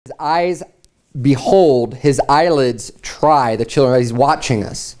eyes behold, his eyelids try the children. He's watching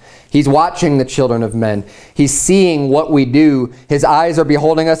us. He's watching the children of men. He's seeing what we do. His eyes are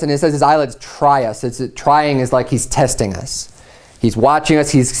beholding us, and it says his eyelids try us. Trying is like he's testing us. He's watching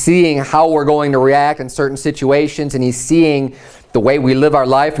us. He's seeing how we're going to react in certain situations, and he's seeing the way we live our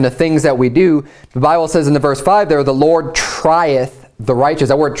life and the things that we do. The Bible says in the verse 5 there, the Lord trieth the righteous.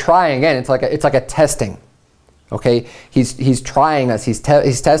 That word trying, again, it's like a testing. Okay? He's trying us. He's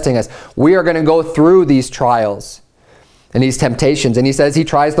testing us. We are going to go through these trials and these temptations. And he says he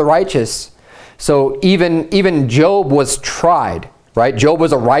tries the righteous. So even Job was tried, right? Job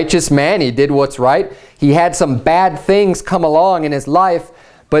was a righteous man. He did what's right. He had some bad things come along in his life,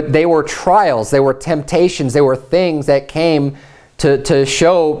 but they were trials. They were temptations. They were things that came to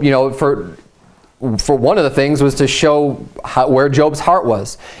show, you know, for one of the things was to show where Job's heart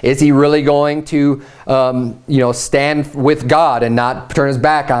was. Is he really going to, you know, stand with God and not turn his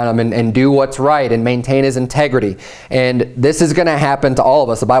back on him and do what's right and maintain his integrity? And this is going to happen to all of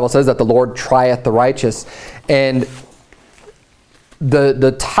us. The Bible says that the Lord trieth the righteous. And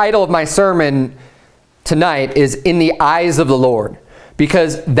the title of my sermon tonight is In the Eyes of the Lord,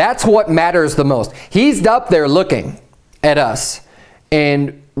 because that's what matters the most. He's up there looking at us,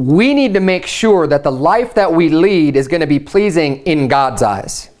 and we need to make sure that the life that we lead is going to be pleasing in God's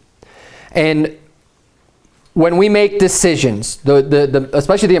eyes. And when we make decisions,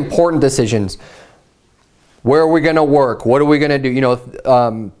 especially the important decisions, where are we going to work? What are we going to do? You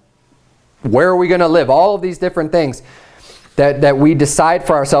know, where are we going to live? All of these different things that we decide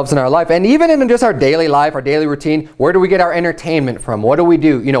for ourselves in our life. And even in just our daily life, our daily routine, where do we get our entertainment from? What do we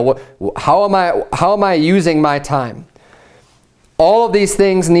do? You know, how am I using my time? All of these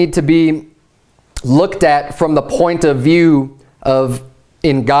things need to be looked at from the point of view of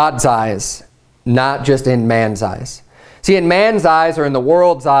in God's eyes, not just in man's eyes. See, in man's eyes or in the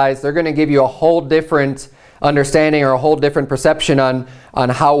world's eyes, they're going to give you a whole different understanding or a whole different perception on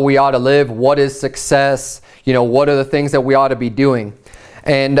how we ought to live, what is success, you know, what are the things that we ought to be doing.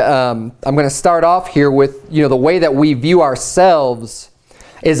 And I'm going to start off here with, you know, the way that we view ourselves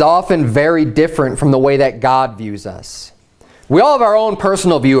is often very different from the way that God views us. We all have our own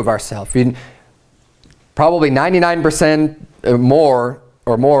personal view of ourselves. Probably 99%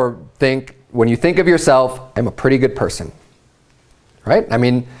 or more think, when you think of yourself, I'm a pretty good person. Right? I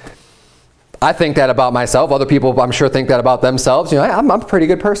mean, I think that about myself. Other people, I'm sure, think that about themselves. You know, I'm a pretty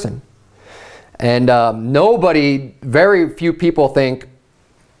good person. And very few people think,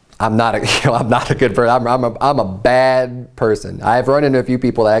 I'm not a good person. I'm a bad person. I've run into a few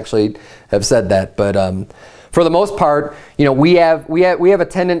people that actually have said that, but for the most part, you know, we have a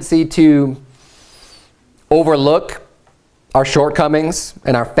tendency to overlook our shortcomings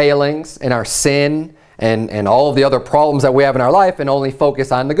and our failings and our sin and all of the other problems that we have in our life and only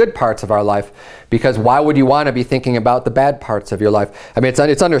focus on the good parts of our life. Because why would you want to be thinking about the bad parts of your life? I mean,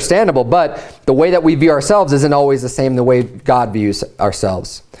 it's understandable, but the way that we view ourselves isn't always the same the way God views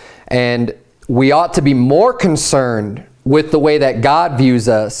ourselves. And we ought to be more concerned with the way that God views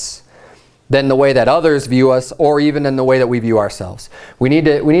us than the way that others view us, or even in the way that we view ourselves. We need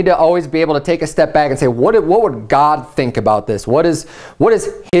to always be able to take a step back and say, what would God think about this? What is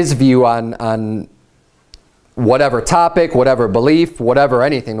his view on whatever topic, whatever belief, whatever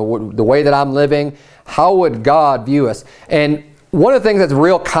anything, the way that I'm living? How would God view us? And one of the things that's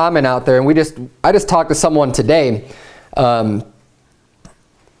real common out there, and I just talked to someone today.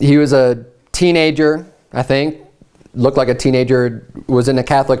 He was a teenager, I think, looked like a teenager, was in a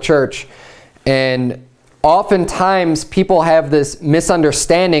Catholic church. And oftentimes people have this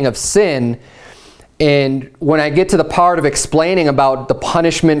misunderstanding of sin. And when I get to the part of explaining about the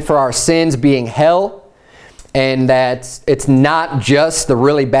punishment for our sins being hell, and that it's not just the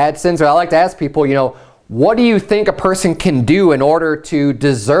really bad sins, or I like to ask people, you know, what do you think a person can do in order to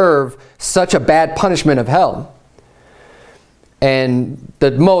deserve such a bad punishment of hell? And the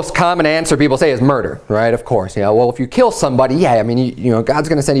most common answer people say is murder, right? Of course. You know, well, if you kill somebody, yeah, I mean, you know, God's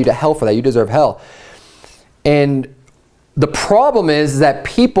going to send you to hell for that. You deserve hell. And the problem is that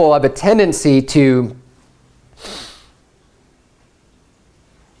people have a tendency to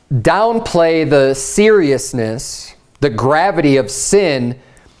downplay the seriousness, the gravity of sin,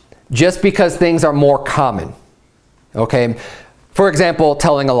 just because things are more common. Okay? For example,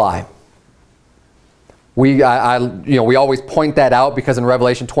 telling a lie. We always point that out because in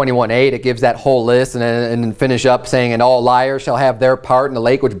Revelation 21:8 it gives that whole list, and then finish up saying, and all liars shall have their part in the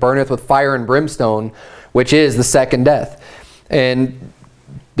lake which burneth with fire and brimstone, which is the second death. And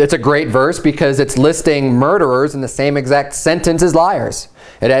it's a great verse because it's listing murderers in the same exact sentence as liars.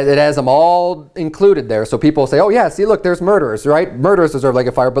 It has them all included there. So people say, oh yeah, see, look, there's murderers, right? Murderers deserve like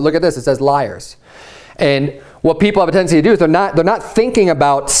a fire, but look at this, it says liars. And what people have a tendency to do is they're not thinking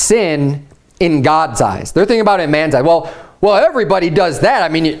about sin in God's eyes. They're thinking about it in man's eye. Well, everybody does that. I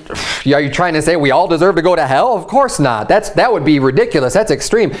mean, are you trying to say we all deserve to go to hell? Of course not. That would be ridiculous. That's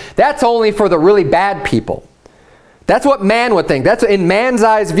extreme. That's only for the really bad people. That's what man would think. That's in man's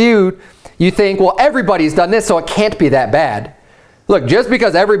eyes viewed. You think, well, everybody's done this, so it can't be that bad. Look, just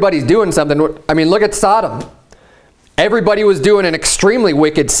because everybody's doing something, I mean, look at Sodom. Everybody was doing an extremely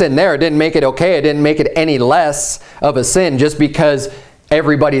wicked sin there. It didn't make it okay. It didn't make it any less of a sin just because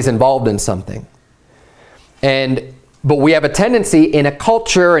everybody's involved in something. But we have a tendency in a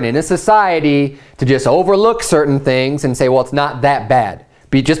culture and in a society to just overlook certain things and say, well, it's not that bad.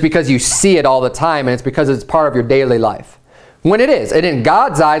 Just because you see it all the time and it's because it's part of your daily life. When it is. And in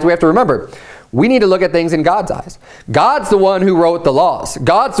God's eyes, we have to remember, we need to look at things in God's eyes. God's the one who wrote the laws.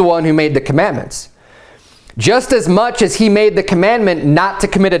 God's the one who made the commandments. Just as much as he made the commandment not to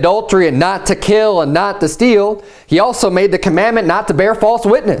commit adultery and not to kill and not to steal, he also made the commandment not to bear false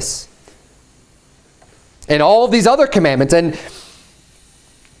witness. And all of these other commandments. And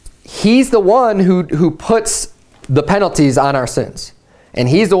he's the one who puts the penalties on our sins. And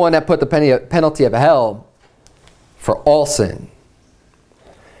he's the one that put the penalty of hell for all sin.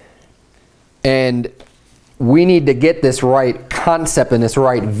 And we need to get this right concept and this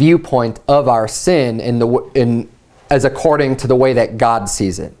right viewpoint of our sin as according to the way that God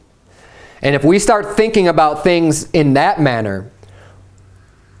sees it. And if we start thinking about things in that manner,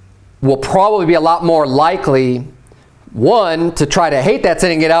 we'll probably be a lot more likely, one, to try to hate that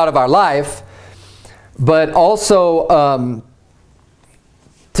sin and get out of our life, but also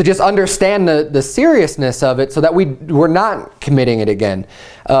to just understand the seriousness of it so that we're not committing it again.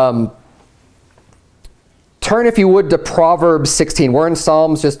 Turn, if you would, to Proverbs 16. We're in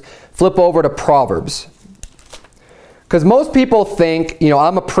Psalms. Just flip over to Proverbs. Because most people think, you know,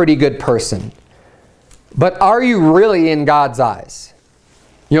 I'm a pretty good person. But are you really in God's eyes?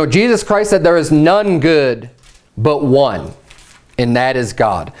 You know, Jesus Christ said there is none good but one, and that is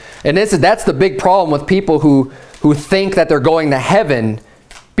God. And that's the big problem with people who think that they're going to heaven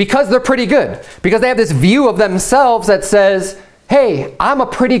because they're pretty good. Because they have this view of themselves that says, hey, I'm a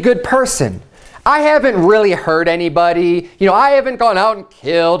pretty good person. I haven't really hurt anybody. You know, I haven't gone out and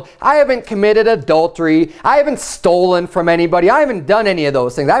killed. I haven't committed adultery. I haven't stolen from anybody. I haven't done any of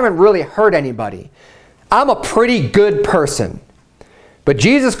those things. I haven't really hurt anybody. I'm a pretty good person. But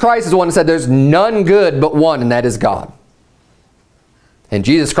Jesus Christ is the one who said there's none good but one, and that is God. And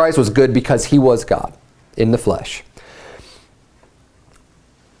Jesus Christ was good because he was God in the flesh.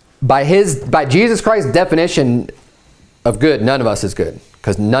 By Jesus Christ's definition of good, none of us is good,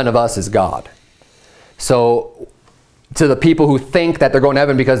 because none of us is God. So to the people who think that they're going to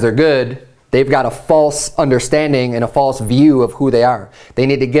heaven because they're good, they've got a false understanding and a false view of who they are. They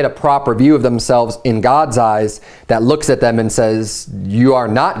need to get a proper view of themselves in God's eyes that looks at them and says, you are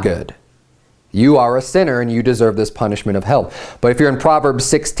not good. You are a sinner and you deserve this punishment of hell. But if you're in Proverbs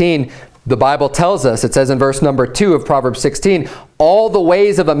 16, the Bible tells us, it says in verse number 2 of Proverbs 16, all the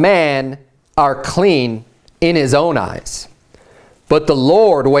ways of a man are clean in his own eyes. But the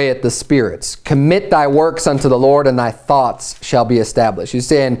Lord weigheth the spirits. Commit thy works unto the Lord, and thy thoughts shall be established. He's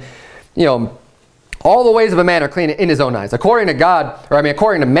saying, you know, all the ways of a man are clean in his own eyes. According to God, or I mean,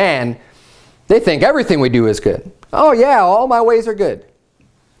 according to man, they think everything we do is good. Oh yeah, all my ways are good.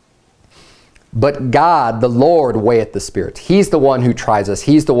 But God, the Lord, weigheth the spirits. He's the one who tries us.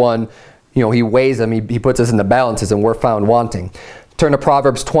 He's the one, you know, he weighs them. He puts us in the balances, and we're found wanting. Turn to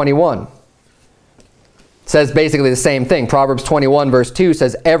Proverbs 21. Says basically the same thing. Proverbs 21 verse 2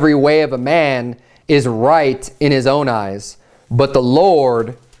 says, every way of a man is right in his own eyes, but the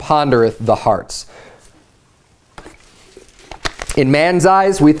Lord pondereth the hearts. In man's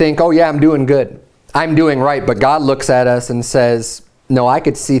eyes, we think, oh yeah, I'm doing good. I'm doing right. But God looks at us and says, no, I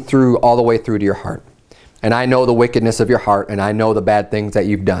could see through all the way through to your heart. And I know the wickedness of your heart, and I know the bad things that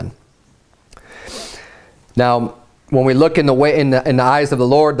you've done. Now, when we look in the eyes of the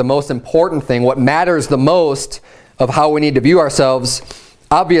Lord, the most important thing, what matters the most of how we need to view ourselves,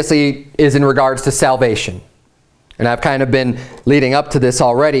 obviously is in regards to salvation. And I've kind of been leading up to this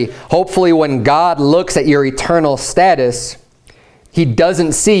already. Hopefully when God looks at your eternal status, he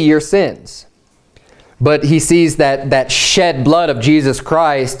doesn't see your sins. But he sees that shed blood of Jesus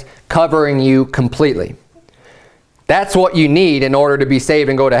Christ covering you completely. That's what you need in order to be saved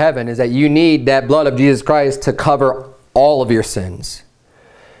and go to heaven, is that you need that blood of Jesus Christ to cover all of your sins.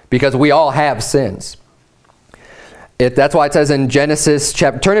 Because we all have sins. That's why it says in Genesis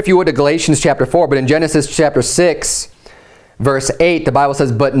chapter, turn if you would to Galatians chapter 4, but in Genesis chapter 6, verse 8, the Bible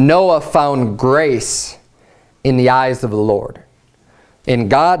says, but Noah found grace in the eyes of the Lord. In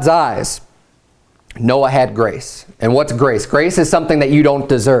God's eyes, Noah had grace. And what's grace? Grace is something that you don't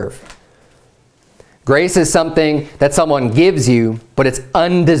deserve. Grace is something that someone gives you, but it's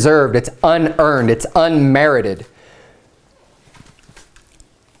undeserved, it's unearned, it's unmerited.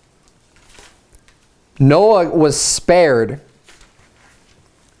 Noah was spared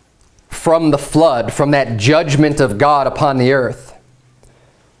from the flood, from that judgment of God upon the earth,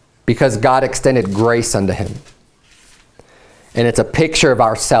 because God extended grace unto him. And it's a picture of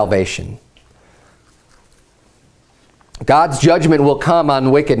our salvation. God's judgment will come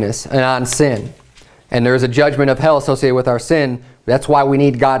on wickedness and on sin. And there is a judgment of hell associated with our sin. That's why we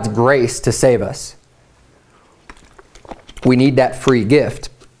need God's grace to save us. We need that free gift.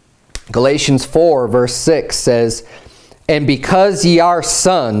 Galatians 4 verse 6 says, and because ye are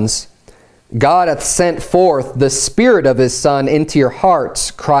sons, God hath sent forth the Spirit of his Son into your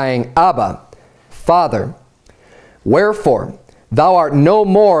hearts, crying, Abba, Father. Wherefore, thou art no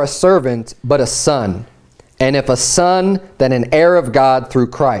more a servant, but a son. And if a son, then an heir of God through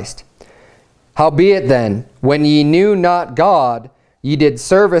Christ. Howbeit then, when ye knew not God, ye did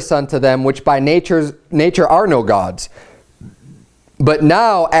service unto them which by nature are no gods. But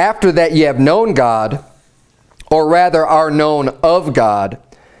now, after that ye have known God, or rather are known of God,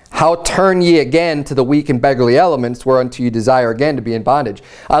 how turn ye again to the weak and beggarly elements, whereunto you desire again to be in bondage?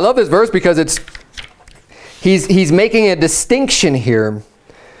 I love this verse because he's making a distinction here,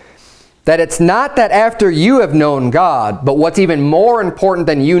 that it's not that after you have known God, but what's even more important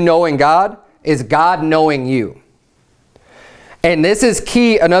than you knowing God is God knowing you. And this is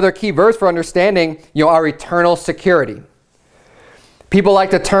key, another key verse for understanding, our eternal security. People like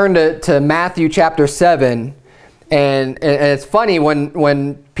to turn to Matthew chapter 7, and it's funny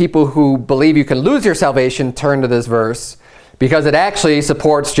when people who believe you can lose your salvation turn to this verse, because it actually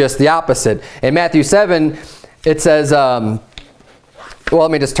supports just the opposite. In Matthew 7, it says, well,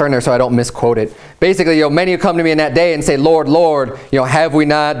 let me just turn there so I don't misquote it. Basically, many will come to me in that day and say, Lord, Lord, have we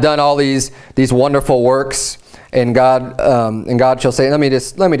not done all these wonderful works? And God shall say, let me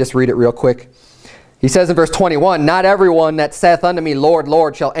just read it real quick. He says in verse 21, not everyone that saith unto me, Lord,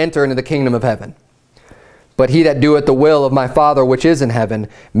 Lord, shall enter into the kingdom of heaven, but he that doeth the will of my Father which is in heaven.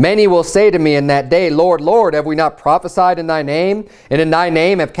 Many will say to me in that day, Lord, Lord, have we not prophesied in thy name? And in thy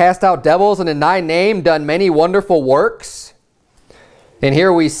name have cast out devils, and in thy name done many wonderful works? And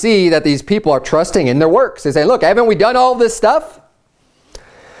here we see that these people are trusting in their works. They say, look, haven't we done all this stuff?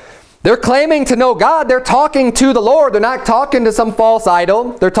 They're claiming to know God. They're talking to the Lord. They're not talking to some false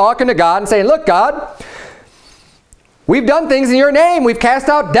idol. They're talking to God and saying, look, God, we've done things in your name. We've cast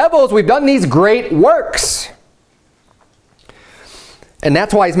out devils. We've done these great works. And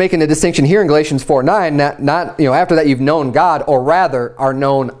that's why he's making the distinction here in Galatians 4:9, not after that you've known God, or rather are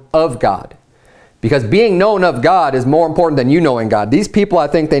known of God. Because being known of God is more important than you knowing God. These people, I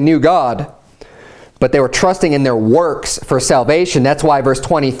think they knew God, but they were trusting in their works for salvation. That's why verse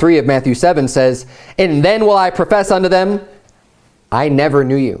 23 of Matthew 7 says, and then will I profess unto them, I never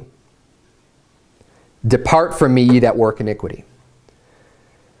knew you. Depart from me, ye that work iniquity.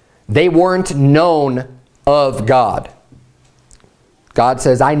 They weren't known of God. God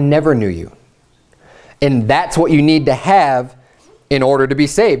says, I never knew you. And that's what you need to have in order to be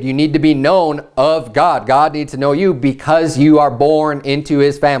saved. You need to be known of God. God needs to know you because you are born into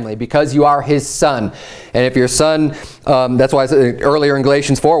his family, because you are his son. And if your son, that's why I said earlier in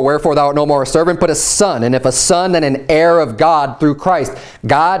Galatians 4, wherefore thou art no more a servant, but a son. And if a son, then an heir of God through Christ.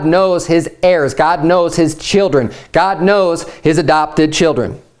 God knows his heirs. God knows his children. God knows his adopted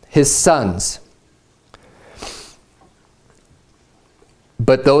children, his sons.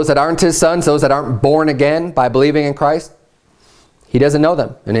 But those that aren't his sons, those that aren't born again by believing in Christ, he doesn't know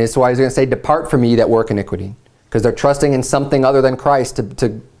them. And that's why he's going to say, depart from me, ye that work iniquity. Because they're trusting in something other than Christ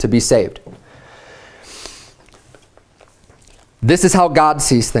to be saved. This is how God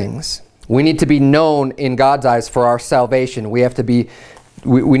sees things. We need to be known in God's eyes for our salvation. We have to be,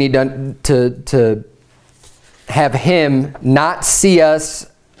 we need to have him not see us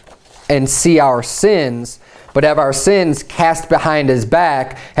and see our sins, but have our sins cast behind his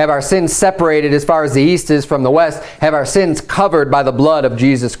back, have our sins separated as far as the east is from the west, have our sins covered by the blood of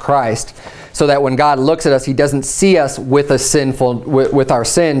Jesus Christ, so that when God looks at us, he doesn't see us with our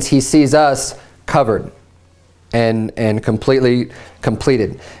sins. He sees us covered and completely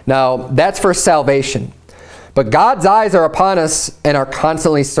completed. Now, that's for salvation. But God's eyes are upon us and are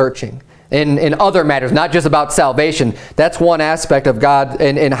constantly searching in other matters, not just about salvation. That's one aspect of God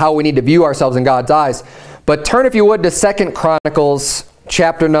and how we need to view ourselves in God's eyes. But turn, if you would, to 2 Chronicles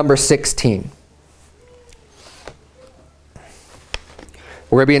chapter number 16.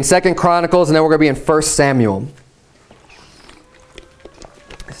 We're going to be in 2 Chronicles, and then we're going to be in 1 Samuel.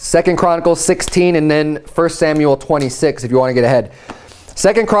 2 Chronicles 16, and then 1 Samuel 26, if you want to get ahead.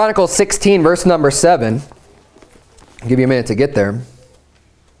 2 Chronicles 16, verse number 7. I'll give you a minute to get there.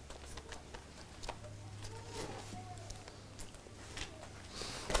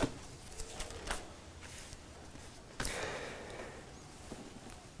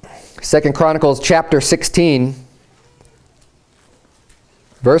 Second Chronicles chapter 16,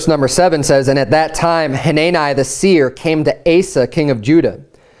 verse number 7 says, And at that time Hanani the seer came to Asa king of Judah,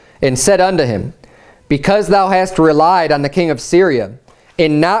 and said unto him, Because thou hast relied on the king of Syria,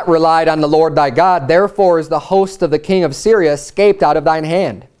 and not relied on the Lord thy God, therefore is the host of the king of Syria escaped out of thine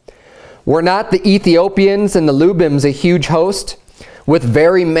hand. Were not the Ethiopians and the Lubims a huge host, with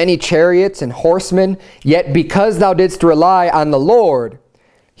very many chariots and horsemen? Yet because thou didst rely on the Lord,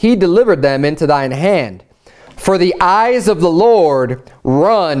 he delivered them into thine hand. For the eyes of the Lord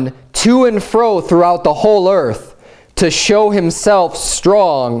run to and fro throughout the whole earth, to show himself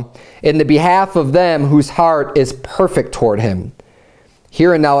strong in the behalf of them whose heart is perfect toward him.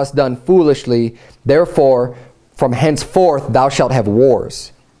 Herein thou hast done foolishly, therefore from henceforth thou shalt have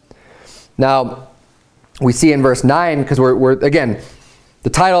wars. Now, we see in verse 9, because we're again,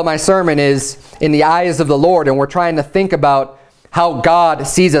 the title of my sermon is In the Eyes of the Lord, and we're trying to think about how God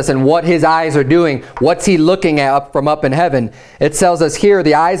sees us and what his eyes are doing. What's he looking at from up in heaven? It tells us here,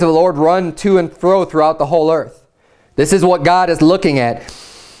 the eyes of the Lord run to and fro throughout the whole earth. This is what God is looking at,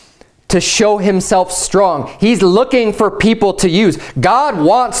 to show himself strong. He's looking for people to use. God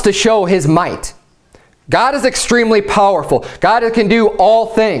wants to show his might. God is extremely powerful. God can do all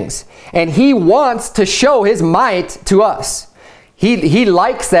things. And he wants to show his might to us. He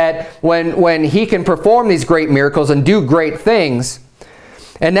likes that when he can perform these great miracles and do great things.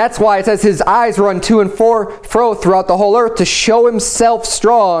 And that's why it says his eyes run to and fro throughout the whole earth to show himself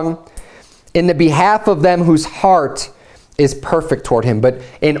strong in the behalf of them whose heart is perfect toward him. But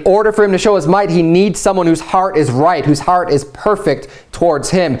in order for him to show his might, he needs someone whose heart is right, whose heart is perfect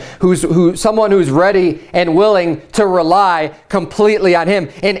towards him, someone who's ready and willing to rely completely on him.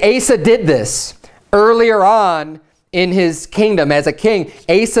 And Asa did this earlier on in his kingdom as a king.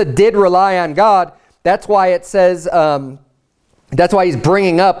 Asa did rely on God. That's why it says, that's why he's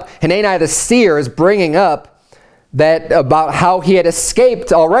bringing up, Hanani the seer is bringing up that about how he had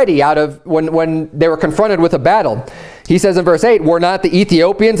escaped already out of when they were confronted with a battle. He says in verse 8, Were not the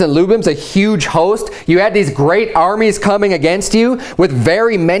Ethiopians and Lubims a huge host? You had these great armies coming against you with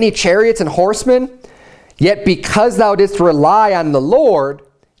very many chariots and horsemen. Yet because thou didst rely on the Lord,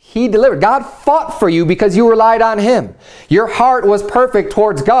 he delivered. God fought for you because you relied on him. Your heart was perfect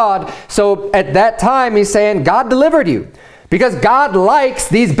towards God. So at that time, he's saying, God delivered you. Because God likes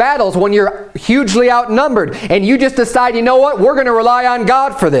these battles when you're hugely outnumbered. And you just decide, you know what? We're going to rely on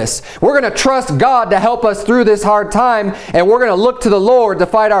God for this. We're going to trust God to help us through this hard time. And we're going to look to the Lord to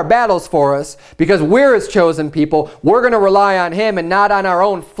fight our battles for us. Because we're his chosen people. We're going to rely on him and not on our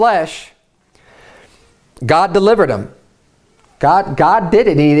own flesh. God delivered him. God did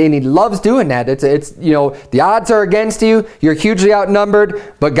it, and he loves doing that. It's you know, the odds are against you. You're hugely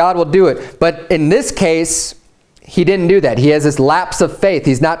outnumbered, but God will do it. But in this case, he didn't do that. He has this lapse of faith.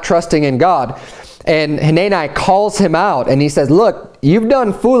 He's not trusting in God. And Hanani calls him out, and he says, Look, you've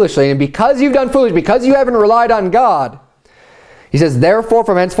done foolishly, and because you've done foolishly, because you haven't relied on God, he says, Therefore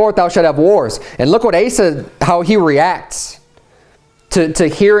from henceforth thou shalt have wars. And look what Asa, how he reacts to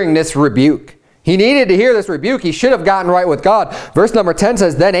hearing this rebuke. He needed to hear this rebuke. He should have gotten right with God. Verse number 10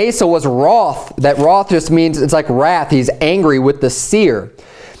 says, Then Asa was wroth. That wroth just means, it's like wrath. He's angry with the seer.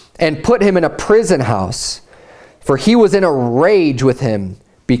 And put him in a prison house. For he was in a rage with him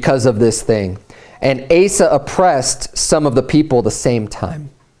because of this thing. And Asa oppressed some of the people at the same time.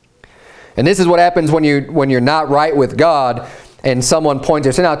 And this is what happens when you're not right with God and someone points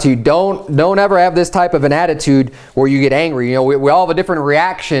their sin out to you. Don't ever have this type of an attitude where you get angry. You know, we all have a different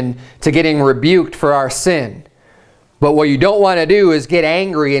reaction to getting rebuked for our sin. But what you don't want to do is get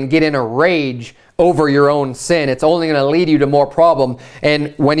angry and get in a rage over your own sin. It's only going to lead you to more problem.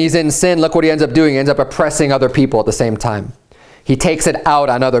 And when he's in sin, look what he ends up doing. He ends up oppressing other people at the same time. He takes it out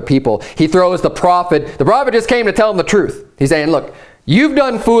on other people. He throws the prophet. The prophet just came to tell him the truth. He's saying, look, you've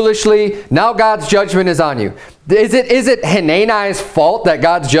done foolishly. Now God's judgment is on you. Is it Hanani's fault that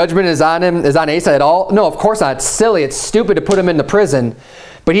God's judgment is on him, is on Asa at all? No, of course not. It's silly. It's stupid to put him into prison.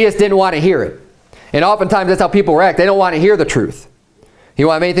 But he just didn't want to hear it. And oftentimes that's how people react. They don't want to hear the truth. He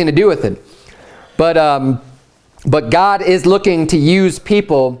won't have anything to do with it. But God is looking to use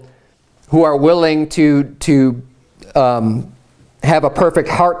people who are willing to have a perfect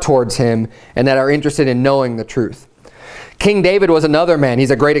heart towards him and that are interested in knowing the truth. King David was another man. He's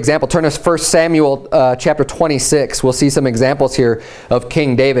a great example. Turn to 1 Samuel chapter 26. We'll see some examples here of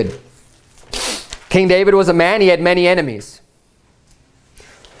King David. King David was a man. He had many enemies.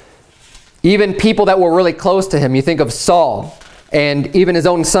 Even people that were really close to him. You think of Saul and even his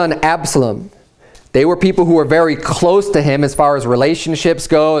own son Absalom. They were people who were very close to him as far as relationships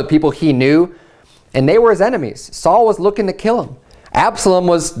go, the people he knew, and they were his enemies. Saul was looking to kill him. Absalom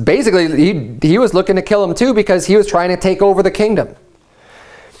was basically, he was looking to kill him too because he was trying to take over the kingdom.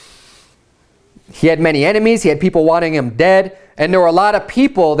 He had many enemies. He had people wanting him dead, and there were a lot of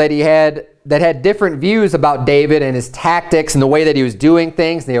people that he had that had different views about David and his tactics and the way that he was doing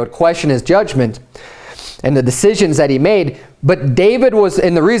things. And they would question his judgment and the decisions that he made. But David was,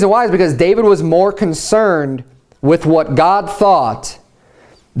 and the reason why is because David was more concerned with what God thought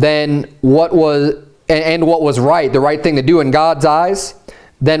than what was, and what was right, the right thing to do in God's eyes,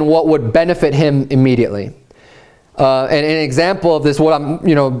 than what would benefit him immediately. And an example of this, what I'm,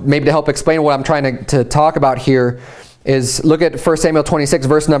 maybe to help explain what I'm trying to talk about here, is look at 1 Samuel 26,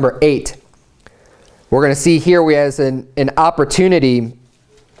 verse number 8. We're going to see here we have an opportunity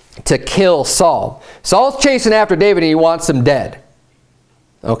to kill Saul. Saul's chasing after David and he wants him dead.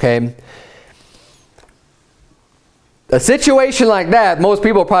 Okay? A situation like that, most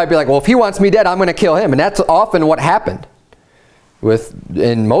people will probably be like, well, if he wants me dead, I'm going to kill him. And that's often what happened.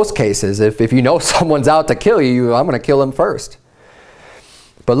 In most cases, if you know someone's out to kill you, I'm going to kill him first.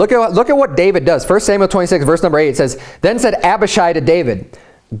 But look at what David does. 1 Samuel 26, verse number 8, it says, Then said Abishai to David,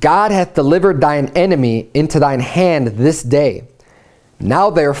 God hath delivered thine enemy into thine hand this day. Now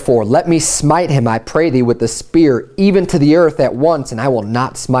therefore let me smite him, I pray thee, with the spear, even to the earth at once, and I will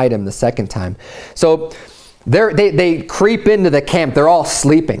not smite him the second time. So they creep into the camp. They're all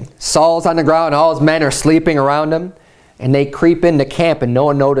sleeping. Saul's on the ground, all his men are sleeping around him, and they creep into camp and no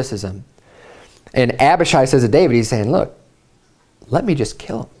one notices him. And Abishai says to David, he's saying, look, let me just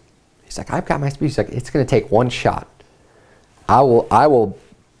kill him. He's like, I've got my spear. He's like, it's going to take one shot. I will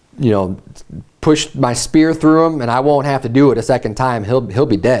push my spear through him, and I won't have to do it a second time. He'll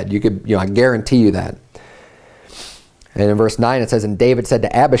be dead. I guarantee you that. And in verse 9 it says, And David said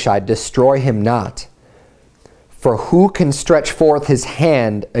to Abishai, Destroy him not. For who can stretch forth his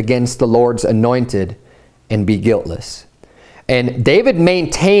hand against the Lord's anointed and be guiltless? And David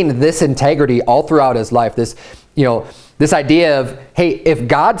maintained this integrity all throughout his life. This idea of, hey, if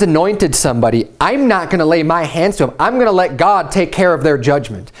God's anointed somebody, I'm not going to lay my hands to him. I'm going to let God take care of their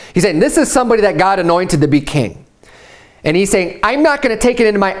judgment. He's saying, this is somebody that God anointed to be king. And he's saying, I'm not going to take it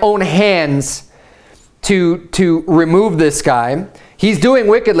into my own hands to remove this guy. He's doing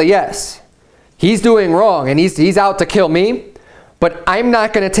wickedly, yes. He's doing wrong, and he's out to kill me. But I'm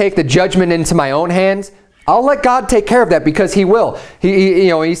not going to take the judgment into my own hands. I'll let God take care of that because he will.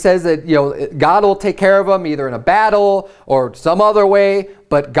 He says that God will take care of him either in a battle or some other way,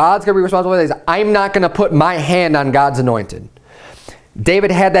 but God's going to be responsible for this. I'm not going to put my hand on God's anointed. David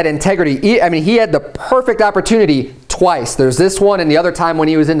had that integrity. He had the perfect opportunity twice. There's this one and the other time when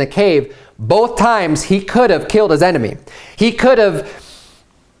he was in the cave. Both times he could have killed his enemy. He could have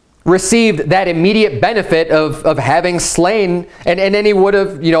received that immediate benefit of having slain, and then he would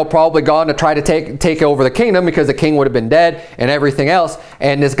have probably gone to try to take over the kingdom because the king would have been dead and everything else,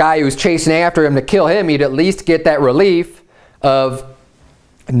 and this guy who's chasing after him to kill him, he'd at least get that relief of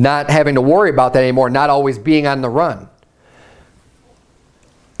not having to worry about that anymore, not always being on the run.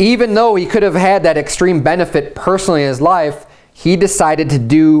 Even though he could have had that extreme benefit personally in his life, he decided to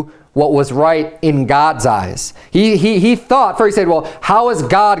do what was right in God's eyes. He thought, first he said, well, how is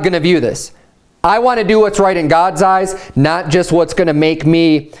God going to view this? I want to do what's right in God's eyes, not just what's going to make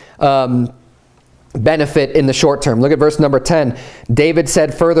me benefit in the short term. Look at verse number 10. David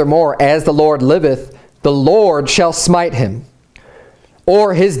said furthermore, as the Lord liveth, the Lord shall smite him,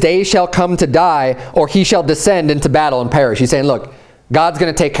 or his day shall come to die, or he shall descend into battle and perish. He's saying, look, God's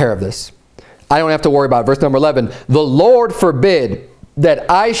going to take care of this. I don't have to worry about it. Verse number 11, the Lord forbid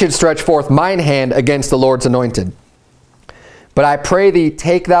that I should stretch forth mine hand against the Lord's anointed. But I pray thee,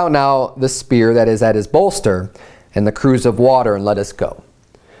 take thou now the spear that is at his bolster and the cruse of water, and let us go.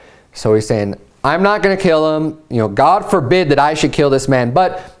 So he's saying, I'm not going to kill him. God forbid that I should kill this man,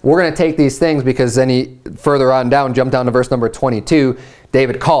 but we're going to take these things, because then he further on down, jump down to verse number 22,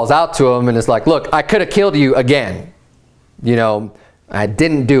 David calls out to him and is like, look, I could have killed you again. I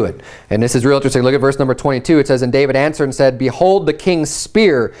didn't do it. And this is real interesting. Look at verse number 22. It says, And David answered and said, Behold the king's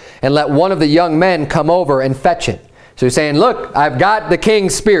spear, and let one of the young men come over and fetch it. So he's saying, look, I've got the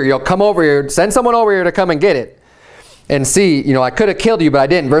king's spear. Come over here. Send someone over here to come and get it. and see, you know, I could have killed you, but I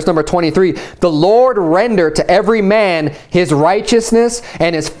didn't. Verse number 23, the Lord render to every man his righteousness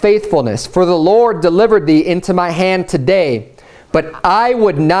and his faithfulness. For the Lord delivered thee into my hand today. But I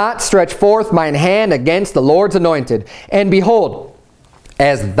would not stretch forth mine hand against the Lord's anointed. And behold,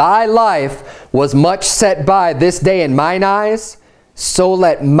 as thy life was much set by this day in mine eyes, so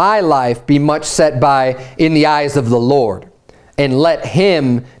let my life be much set by in the eyes of the Lord. And let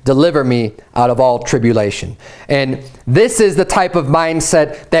him deliver me out of all tribulation. And this is the type of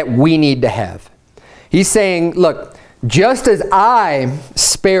mindset that we need to have. He's saying, look, just as I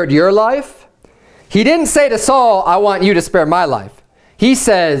spared your life, he didn't say to Saul, I want you to spare my life. He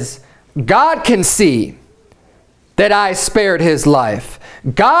says, God can see that I spared his life.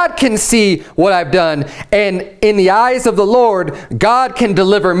 God can see what I've done. And in the eyes of the Lord, God can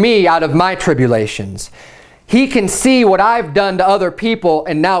deliver me out of my tribulations. He can see what I've done to other people,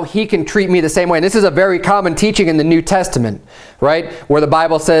 and now he can treat me the same way. And this is a very common teaching in the New Testament, right? Where the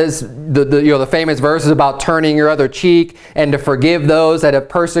Bible says, the famous verses about turning your other cheek and to forgive those that have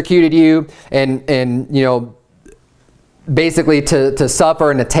persecuted you, and you know, basically to suffer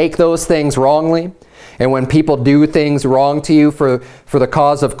and to take those things wrongly. And when people do things wrong to you for the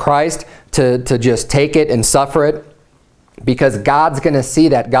cause of Christ, to just take it and suffer it. Because God's going to see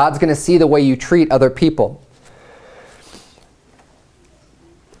that. God's going to see the way you treat other people.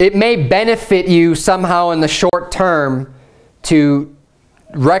 It may benefit you somehow in the short term to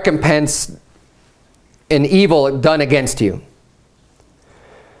recompense an evil done against you.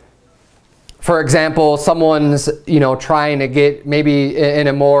 For example, someone's, you know, trying to get, maybe in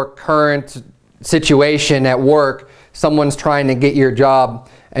a more current situation at work, someone's trying to get your job,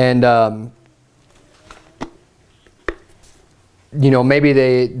 and you know, maybe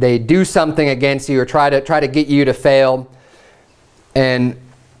they do something against you or try to get you to fail, and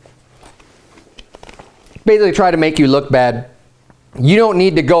basically try to make you look bad. You don't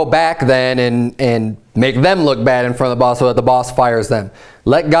need to go back then and make them look bad in front of the boss so that the boss fires them.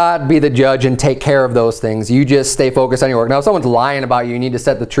 Let God be the judge and take care of those things. You just stay focused on your work. Now, if someone's lying about you, you need to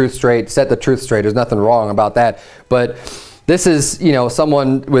set the truth straight. Set the truth straight. There's nothing wrong about that. But this is, you know,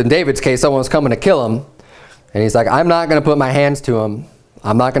 someone, with David's case, someone was coming to kill him. And he's like, I'm not going to put my hands to him.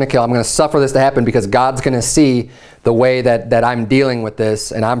 I'm not going to kill him. I'm going to suffer this to happen because God's going to see the way that I'm dealing with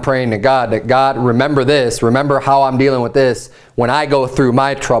this. And I'm praying to God that, God, remember this. Remember how I'm dealing with this when I go through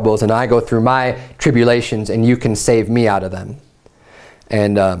my troubles and I go through my tribulations, and you can save me out of them.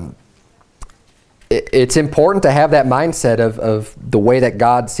 And it's important to have that mindset of the way that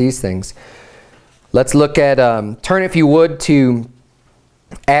God sees things. Let's look at, turn if you would to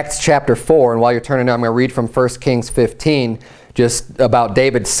Acts chapter 4. And while you're turning there, I'm going to read from 1 Kings 15. Just about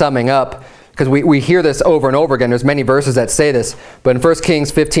David summing up, because we hear this over and over again. There's many verses that say this, but in 1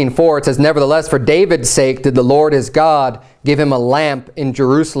 Kings 15:4 it says, nevertheless, for David's sake did the Lord his God give him a lamp in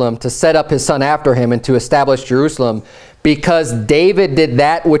Jerusalem to set up his son after him and to establish Jerusalem, because David did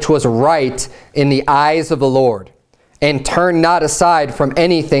that which was right in the eyes of the Lord, and turned not aside from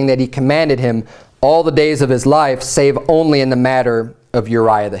anything that he commanded him all the days of his life, save only in the matter of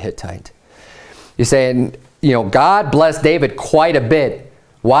Uriah the Hittite. You're saying, you know, God blessed David quite a bit.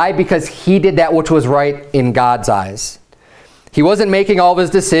 Why? Because he did that which was right in God's eyes. He wasn't making all of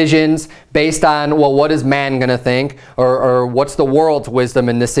his decisions based on, well, what is man going to think? Or what's the world's wisdom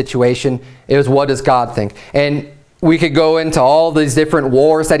in this situation? It was, what does God think? And we could go into all these different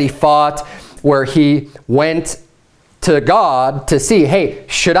wars that he fought, where he went to God to see, hey,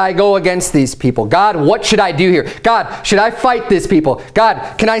 should I go against these people? God, what should I do here? God, should I fight these people?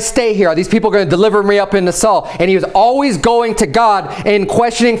 God, can I stay here? Are these people going to deliver me up into Saul? And he was always going to God and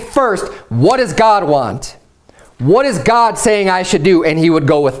questioning first, what does God want? What is God saying I should do? And he would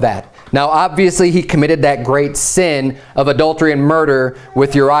go with that. Now, obviously, he committed that great sin of adultery and murder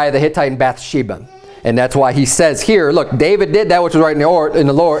with Uriah the Hittite and Bathsheba. And that's why he says here, look, David did that which was right in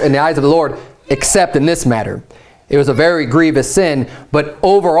the eyes of the Lord, except in this matter. It was a very grievous sin, but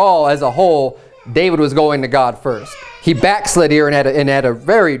overall, as a whole, David was going to God first. He backslid here and had a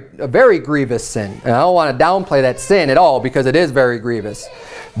very grievous sin. And I don't want to downplay that sin at all, because it is very grievous.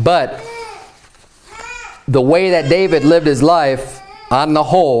 But the way that David lived his life, on the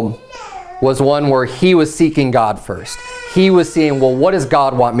whole, was one where he was seeking God first. He was seeing, well, what does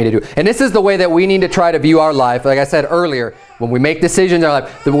God want me to do? And this is the way that we need to try to view our life. Like I said earlier, when we make decisions in our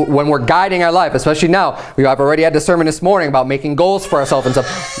life, when we're guiding our life, especially now, I've already had the sermon this morning about making goals for ourselves and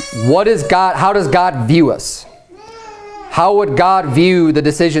stuff. What is God, how does God view us? How would God view the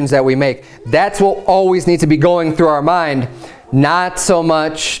decisions that we make? That's what always needs to be going through our mind. Not so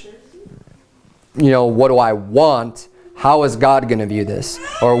much, you know, what do I want? how is God going to view this?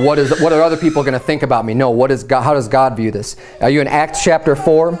 Or what are other people going to think about me? No, how does God view this? Are you in Acts chapter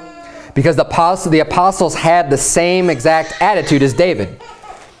 4? Because the apostles had the same exact attitude as David.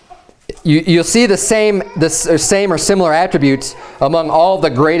 You'll see the same or similar attributes among all the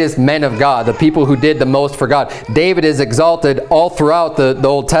greatest men of God, the people who did the most for God. David is exalted all throughout the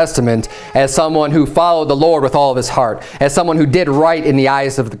Old Testament as someone who followed the Lord with all of his heart, as someone who did right in the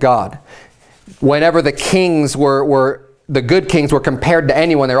eyes of God. Whenever the kings the good kings were compared to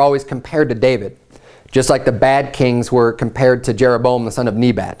anyone, they're always compared to David. Just like the bad kings were compared to Jeroboam, the son of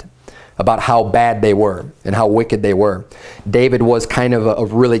Nebat, about how bad they were and how wicked they were. David was kind of a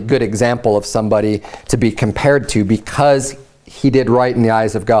really good example of somebody to be compared to because he did right in the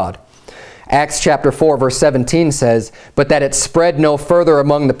eyes of God. Acts chapter 4 verse 17 says, "But that it spread no further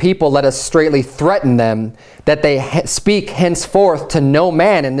among the people, let us straitly threaten them, that they speak henceforth to no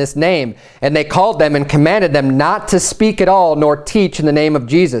man in this name. And they called them and commanded them not to speak at all, nor teach in the name of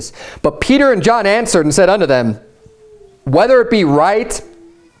Jesus. But Peter and John answered and said unto them, Whether it be right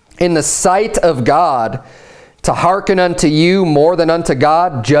in the sight of God to hearken unto you more than unto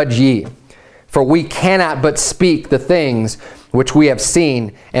God, judge ye. For we cannot but speak the things which we have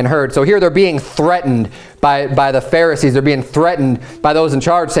seen and heard." So here they're being threatened by the Pharisees. They're being threatened by those in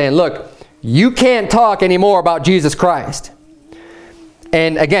charge, saying, look, you can't talk anymore about Jesus Christ.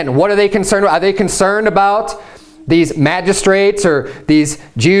 And again, what are they concerned about? Are they concerned about these magistrates or these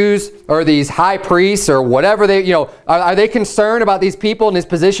Jews or these high priests or whatever they, are they concerned about these people in this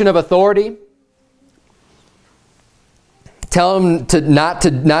position of authority? Tell them not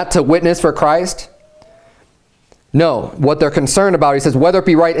to witness for Christ? No, what they're concerned about, he says, whether it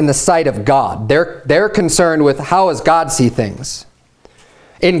be right in the sight of God. They're concerned with how does God see things.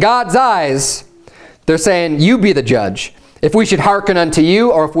 In God's eyes, they're saying, you be the judge. If we should hearken unto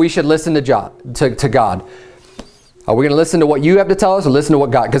you or if we should listen to God. Are we going to listen to what you have to tell us or listen to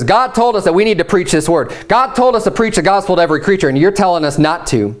what God? Because God told us that we need to preach this word. God told us to preach the gospel to every creature, and you're telling us not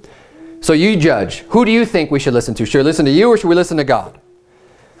to. So you judge. Who do you think we should listen to? Should we listen to you or should we listen to God?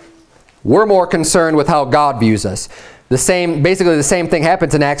 We're more concerned with how God views us. Basically the same thing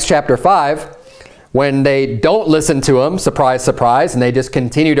happens in Acts chapter 5 when they don't listen to him, surprise, surprise, and they just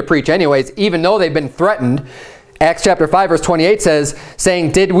continue to preach anyways, even though they've been threatened. Acts chapter 5 verse 28 says,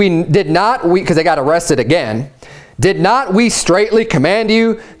 saying, did not we, because they got arrested again, did not we straitly command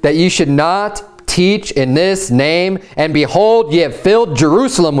you that ye should not teach in this name? And behold, ye have filled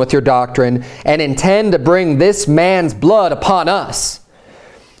Jerusalem with your doctrine, and intend to bring this man's blood upon us.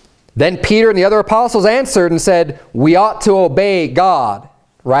 Then Peter and the other apostles answered and said, we ought to obey God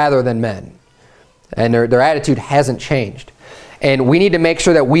rather than men. And their attitude hasn't changed. And we need to make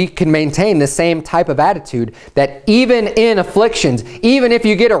sure that we can maintain the same type of attitude, that even in afflictions, even if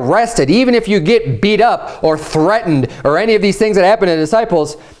you get arrested, even if you get beat up or threatened or any of these things that happen to the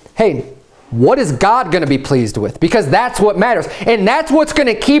disciples, hey, what is God going to be pleased with? Because that's what matters. And that's what's going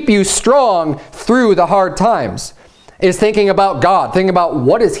to keep you strong through the hard times, is thinking about God, thinking about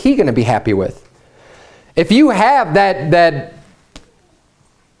what is he going to be happy with. If you have that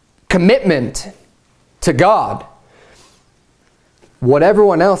commitment to God, what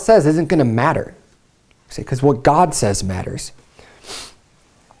everyone else says isn't going to matter. See, because what God says matters.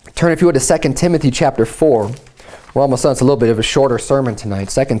 Turn, if you would, to 2 Timothy chapter 4. We're almost done. It's a little bit of a shorter sermon tonight.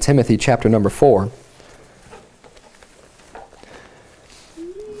 2 Timothy chapter number 4.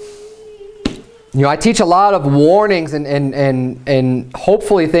 I teach a lot of warnings and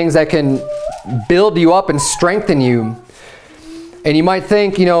hopefully things that can build you up and strengthen you. And you might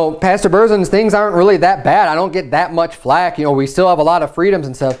think, Pastor Berzins, things aren't really that bad. I don't get that much flack. We still have a lot of freedoms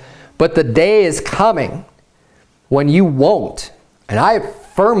and stuff. But the day is coming when you won't. And I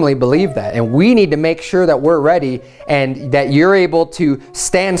firmly believe that. And we need to make sure that we're ready and that you're able to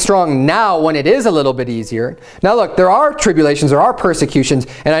stand strong now when it is a little bit easier. Now look, there are tribulations, there are persecutions,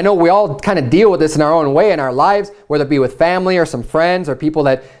 and I know we all kind of deal with this in our own way in our lives, whether it be with family or some friends or people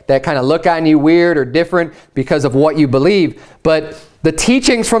that kind of look on you weird or different because of what you believe. But the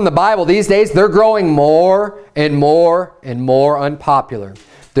teachings from the Bible these days, they're growing more and more and more unpopular.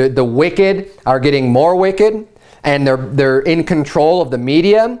 The wicked are getting more wicked. And they're in control of the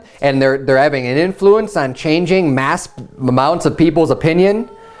media, and they're having an influence on changing mass amounts of people's opinion.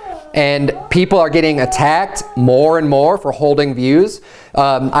 And people are getting attacked more and more for holding views.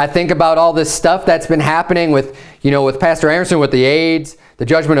 I think about all this stuff that's been happening with Pastor Anderson with the AIDS, the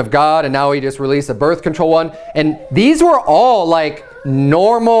judgment of God, and now he just released a birth control one. And these were all like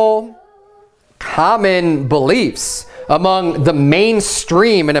normal, common beliefs among the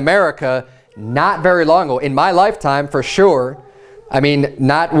mainstream in America not very long ago. In my lifetime, for sure. I mean,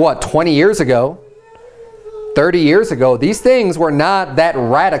 not 20 years ago. 30 years ago, these things were not that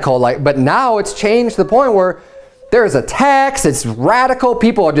radical, but now it's changed to the point where there's a tax, it's radical.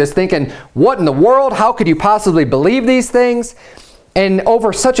 People are just thinking, what in the world? How could you possibly believe these things? And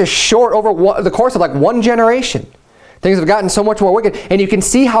over such a short, over the course of like one generation, things have gotten so much more wicked. And you can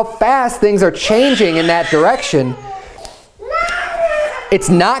see how fast things are changing in that direction. It's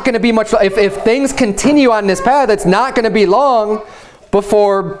not going to be much, if things continue on this path, it's not going to be long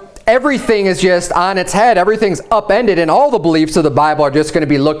before everything is just on its head. Everything's upended, and all the beliefs of the Bible are just going to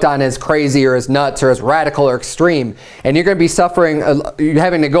be looked on as crazy or as nuts or as radical or extreme. And you're going to be suffering, you're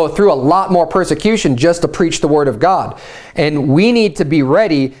having to go through a lot more persecution just to preach the Word of God. And we need to be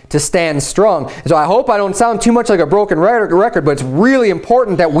ready to stand strong. So I hope I don't sound too much like a broken record, but it's really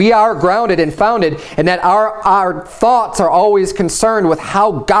important that we are grounded and founded, and that our thoughts are always concerned with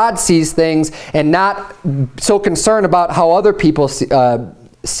how God sees things and not so concerned about how other people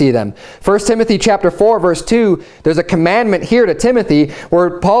see them. 1 Timothy chapter 4 verse 2, there's a commandment here to Timothy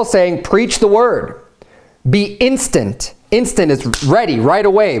where Paul's saying, preach the word. Be instant. Instant is ready, right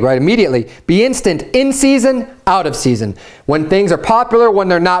away, right immediately. Be instant, in season, out of season. When things are popular, when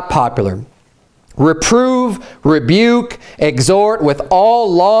they're not popular. Reprove, rebuke, exhort with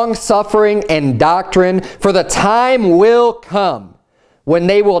all long suffering and doctrine, for the time will come when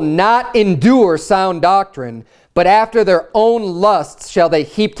they will not endure sound doctrine, but after their own lusts shall they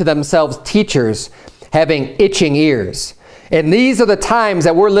heap to themselves teachers, having itching ears. And these are the times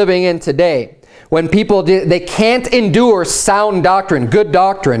that we're living in today, when people, they can't endure sound doctrine, good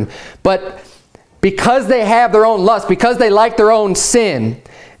doctrine, but because they have their own lust, because they like their own sin,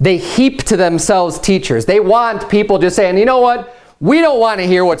 they heap to themselves teachers. They want people just saying, you know what? We don't want to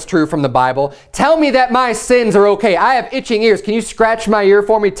hear what's true from the Bible. Tell me that my sins are okay. I have itching ears. Can you scratch my ear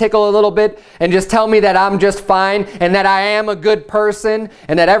for me, tickle a little bit, and just tell me that I'm just fine, and that I am a good person,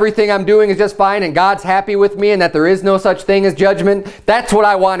 and that everything I'm doing is just fine, and God's happy with me, and that there is no such thing as judgment? That's what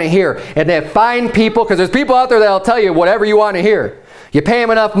I want to hear. And they find people, because there's people out there that'll tell you whatever you want to hear. You pay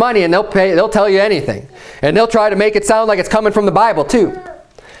them enough money, and they'll tell you anything. And they'll try to make it sound like it's coming from the Bible, too.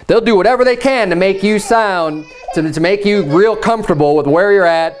 They'll do whatever they can to make you sound, to make you real comfortable with where you're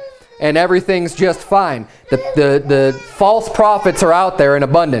at, and everything's just fine. The false prophets are out there in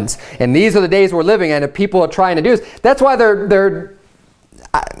abundance. And these are the days we're living in, and people are trying to do this. That's why the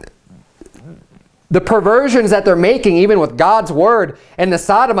perversions that they're making, even with God's word, and the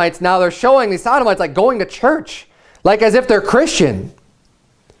sodomites now, they're showing these sodomites like going to church, like as if they're Christian.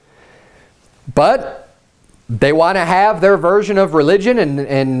 But they want to have their version of religion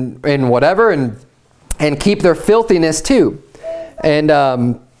and whatever, and keep their filthiness too. And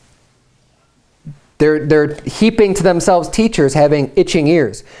they're heaping to themselves teachers, having itching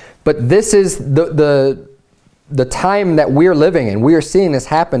ears. But this is the time that we're living in. We are seeing this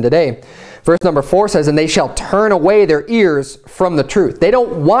happen today. Verse number 4 says, and they shall turn away their ears from the truth. They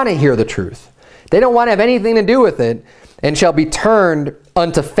don't want to hear the truth. They don't want to have anything to do with it, and shall be turned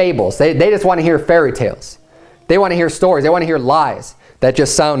unto fables. They just want to hear fairy tales. They want to hear stories. They want to hear lies that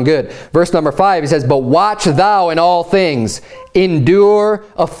just sound good. Verse number 5, he says, but watch thou in all things, endure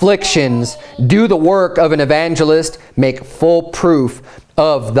afflictions, do the work of an evangelist, make full proof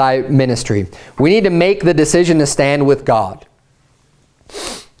of thy ministry. We need to make the decision to stand with God.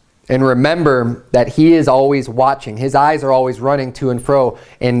 And remember that he is always watching. His eyes are always running to and fro,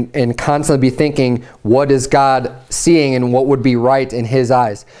 and constantly be thinking, what is God seeing and what would be right in his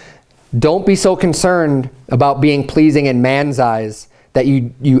eyes? Don't be so concerned about being pleasing in man's eyes that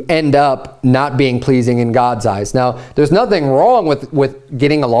you end up not being pleasing in God's eyes. Now, there's nothing wrong with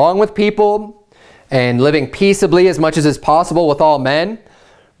getting along with people and living peaceably as much as is possible with all men,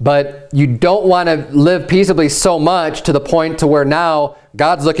 but you don't want to live peaceably so much to the point to where now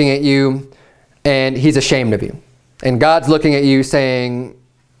God's looking at you and he's ashamed of you. And God's looking at you saying,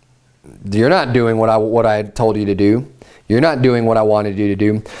 you're not doing what I told you to do. You're not doing what I wanted you to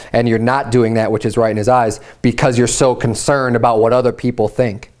do, and you're not doing that which is right in his eyes because you're so concerned about what other people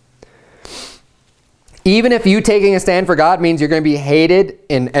think. Even if you taking a stand for God means you're going to be hated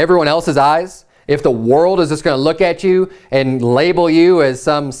in everyone else's eyes, if the world is just going to look at you and label you as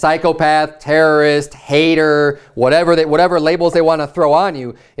some psychopath, terrorist, hater, whatever labels they want to throw on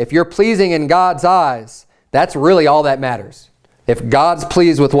you, if you're pleasing in God's eyes, that's really all that matters. If God's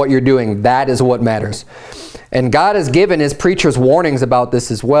pleased with what you're doing, that is what matters. And God has given his preachers warnings about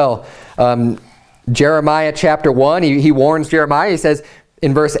this as well. Jeremiah chapter 1, he warns Jeremiah. He says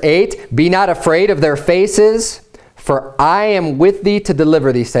in verse 8, be not afraid of their faces, for I am with thee to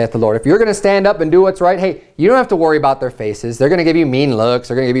deliver thee, saith the Lord. If you're going to stand up and do what's right, hey, you don't have to worry about their faces. They're going to give you mean looks.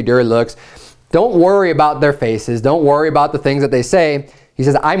 They're going to give you dirty looks. Don't worry about their faces. Don't worry about the things that they say. He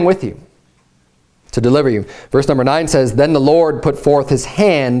says, I'm with you. to deliver you. Verse number 9 says, Then the Lord put forth his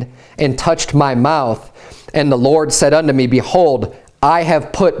hand and touched my mouth. And the Lord said unto me, Behold, I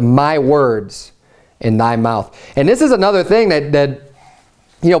have put my words in thy mouth. And this is another thing that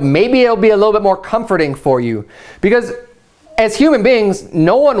maybe it'll be a little bit more comforting for you. Because as human beings,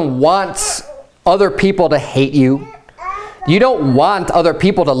 no one wants other people to hate you. You don't want other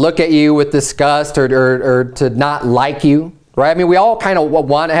people to look at you with disgust or to not like you, right? I mean, we all kind of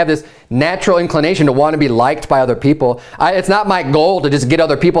want to have this natural inclination to want to be liked by other people. It's not my goal to just get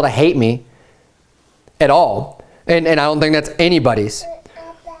other people to hate me at all. And I don't think that's anybody's.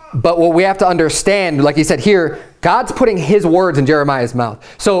 But what we have to understand, like he said here, God's putting his words in Jeremiah's mouth.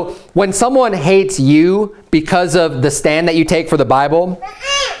 So when someone hates you because of the stand that you take for the Bible,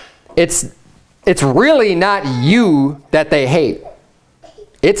 it's really not you that they hate.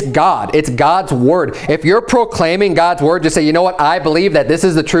 It's God. It's God's word. If you're proclaiming God's word, just say, you know what? I believe that this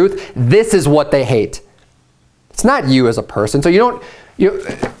is the truth. This is what they hate. It's not you as a person. So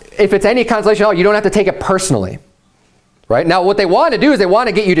if it's any consolation at all, you don't have to take it personally. Right? Now, what they want to do is they want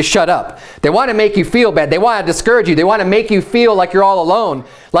to get you to shut up. They want to make you feel bad. They want to discourage you. They want to make you feel like you're all alone,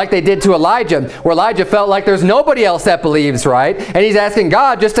 like they did to Elijah, where Elijah felt like there's nobody else that believes, right? And he's asking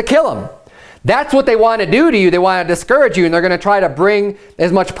God just to kill him. That's what they want to do to you. They want to discourage you, and they're going to try to bring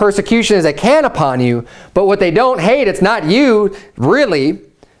as much persecution as they can upon you. But what they don't hate, it's not you, really,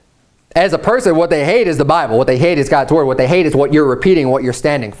 as a person. What they hate is the Bible. What they hate is God's word. What they hate is what you're repeating, what you're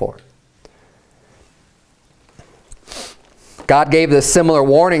standing for. God gave this similar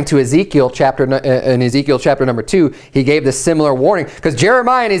warning to Ezekiel in Ezekiel chapter number 2. He gave this similar warning because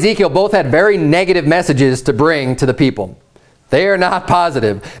Jeremiah and Ezekiel both had very negative messages to bring to the people. They are not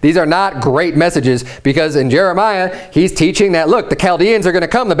positive. These are not great messages because in Jeremiah, he's teaching that, look, the Chaldeans are going to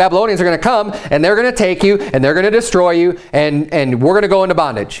come, the Babylonians are going to come, and they're going to take you, and they're going to destroy you, and we're going to go into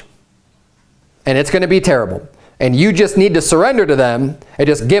bondage. And it's going to be terrible. And you just need to surrender to them and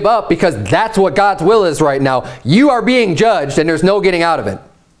just give up because that's what God's will is right now. You are being judged and there's no getting out of it.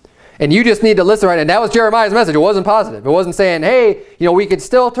 And you just need to listen right now. And that was Jeremiah's message. It wasn't positive. It wasn't saying, hey, we could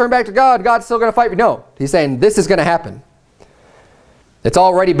still turn back to God. God's still going to fight for you. No, he's saying this is going to happen. It's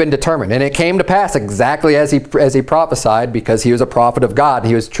already been determined. And it came to pass exactly as he prophesied because he was a prophet of God.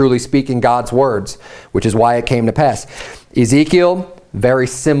 He was truly speaking God's words, which is why it came to pass. Ezekiel, very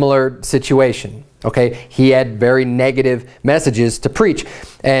similar situation. Okay, he had very negative messages to preach.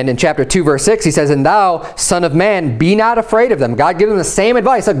 And in chapter 2, verse 6, he says, And thou, son of man, be not afraid of them. God gives them the same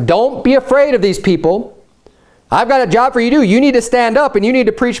advice. Like, don't be afraid of these people. I've got a job for you to do. You need to stand up and you need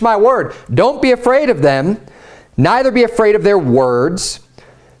to preach my word. Don't be afraid of them, neither be afraid of their words,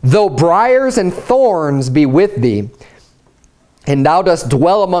 though briars and thorns be with thee, and thou dost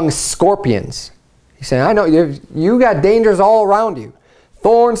dwell among scorpions. He's saying, I know you got dangers all around you.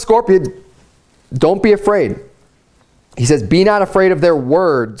 Thorn, scorpion. Don't be afraid. He says, Be not afraid of their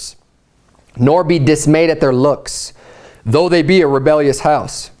words, nor be dismayed at their looks, though they be a rebellious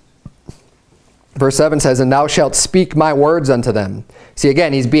house. Verse 7 says, And thou shalt speak my words unto them. See,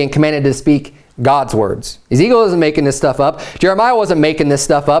 again, he's being commanded to speak God's words. Ezekiel isn't making this stuff up. Jeremiah wasn't making this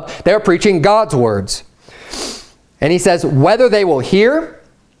stuff up. They're preaching God's words. And he says, whether they will hear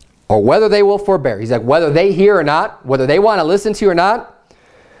or whether they will forbear. He's like, whether they hear or not, whether they want to listen to you or not,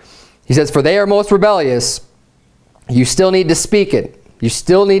 he says, for they are most rebellious. You still need to speak it. You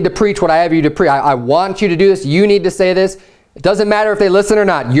still need to preach what I have you to preach. I want you to do this. You need to say this. It doesn't matter if they listen or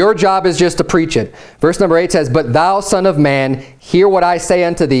not. Your job is just to preach it. Verse number 8 says, But thou, son of man, hear what I say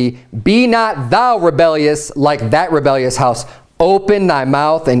unto thee. Be not thou rebellious like that rebellious house. Open thy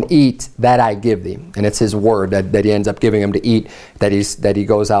mouth and eat that I give thee. And it's his word that he ends up giving him to eat, that he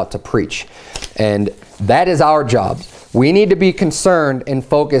goes out to preach. And that is our job. We need to be concerned and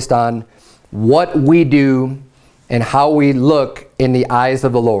focused on what we do and how we look in the eyes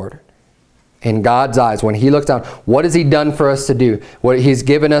of the Lord. In God's eyes, when he looks down, what has he done for us to do? He's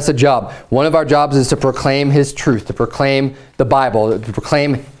given us a job. One of our jobs is to proclaim his truth, to proclaim the Bible, to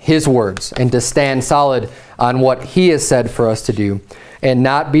proclaim his words, and to stand solid on what he has said for us to do, and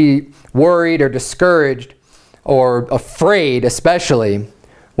not be worried or discouraged or afraid, especially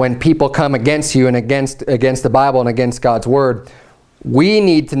when people come against you and against the Bible and against God's word. We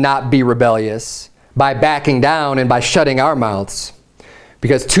need to not be rebellious by backing down and by shutting our mouths.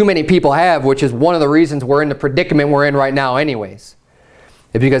 Because too many people have, which is one of the reasons we're in the predicament we're in right now anyways.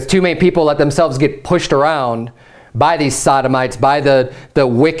 It's because too many people let themselves get pushed around by these sodomites, by the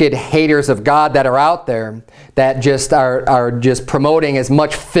wicked haters of God that are out there, that just are just promoting as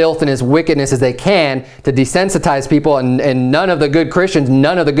much filth and as wickedness as they can to desensitize people, and none of the good Christians,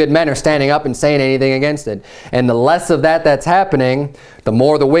 none of the good men are standing up and saying anything against it. And the less of that's happening, the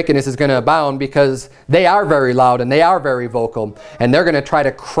more the wickedness is going to abound, because they are very loud and they are very vocal, and they're going to try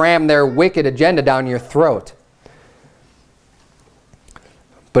to cram their wicked agenda down your throat.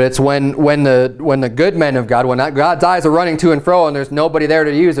 But it's when the good men of God, when God's eyes are running to and fro and there's nobody there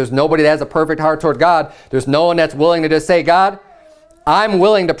to use, there's nobody that has a perfect heart toward God, there's no one that's willing to just say, God, I'm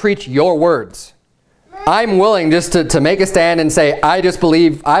willing to preach your words. I'm willing just to make a stand and say, I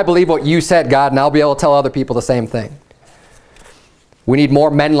believe what you said, God, and I'll be able to tell other people the same thing. We need more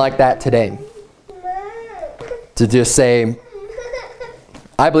men like that today. To just say,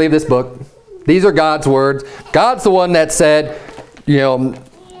 I believe this book. These are God's words. God's the one that said, you know,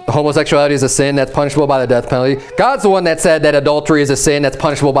 homosexuality is a sin that's punishable by the death penalty. God's the one that said that adultery is a sin that's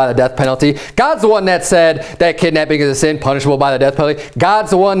punishable by the death penalty. God's the one that said that kidnapping is a sin punishable by the death penalty. God's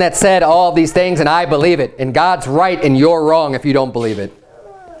the one that said all of these things, and I believe it. And God's right and you're wrong if you don't believe it.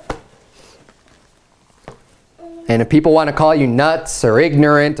 And if people want to call you nuts or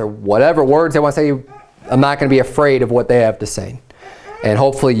ignorant or whatever words they want to say, I'm not going to be afraid of what they have to say. And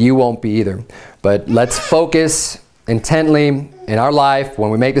hopefully you won't be either. But let's focus intently in our life when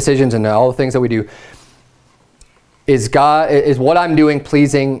we make decisions and all the things that we do. Is what I'm doing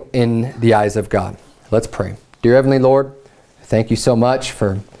pleasing in the eyes of God? Let's pray. Dear Heavenly Lord, thank you so much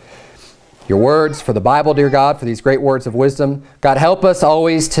for your words, for the Bible, dear God, for these great words of wisdom. God, help us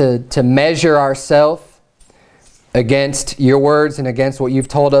always to measure ourselves against your words and against what you've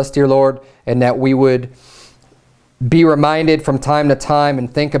told us, dear Lord, and that we would be reminded from time to time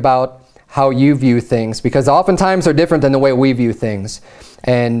and think about how you view things, because oftentimes they're different than the way we view things.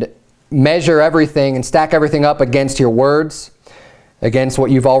 And measure everything and stack everything up against your words, against what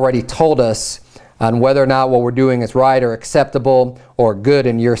you've already told us on whether or not what we're doing is right or acceptable or good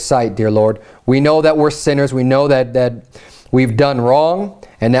in your sight, dear Lord. We know that we're sinners. We know that we've done wrong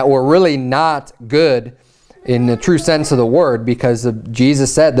and that we're really not good in the true sense of the word, because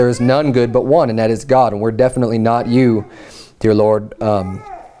Jesus said there is none good but one, and that is God. And we're definitely not you, dear Lord.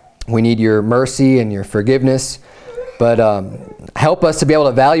 We need your mercy and your forgiveness. But help us to be able to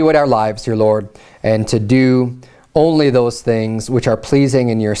evaluate our lives, dear Lord, and to do only those things which are pleasing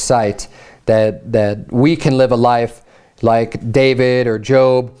in your sight, that we can live a life like David or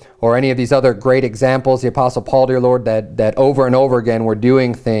Job or any of these other great examples, the Apostle Paul, dear Lord, that over and over again we're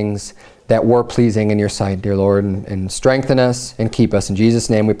doing things that were pleasing in your sight, dear Lord, and strengthen us and keep us. In Jesus'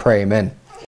 name we pray, amen.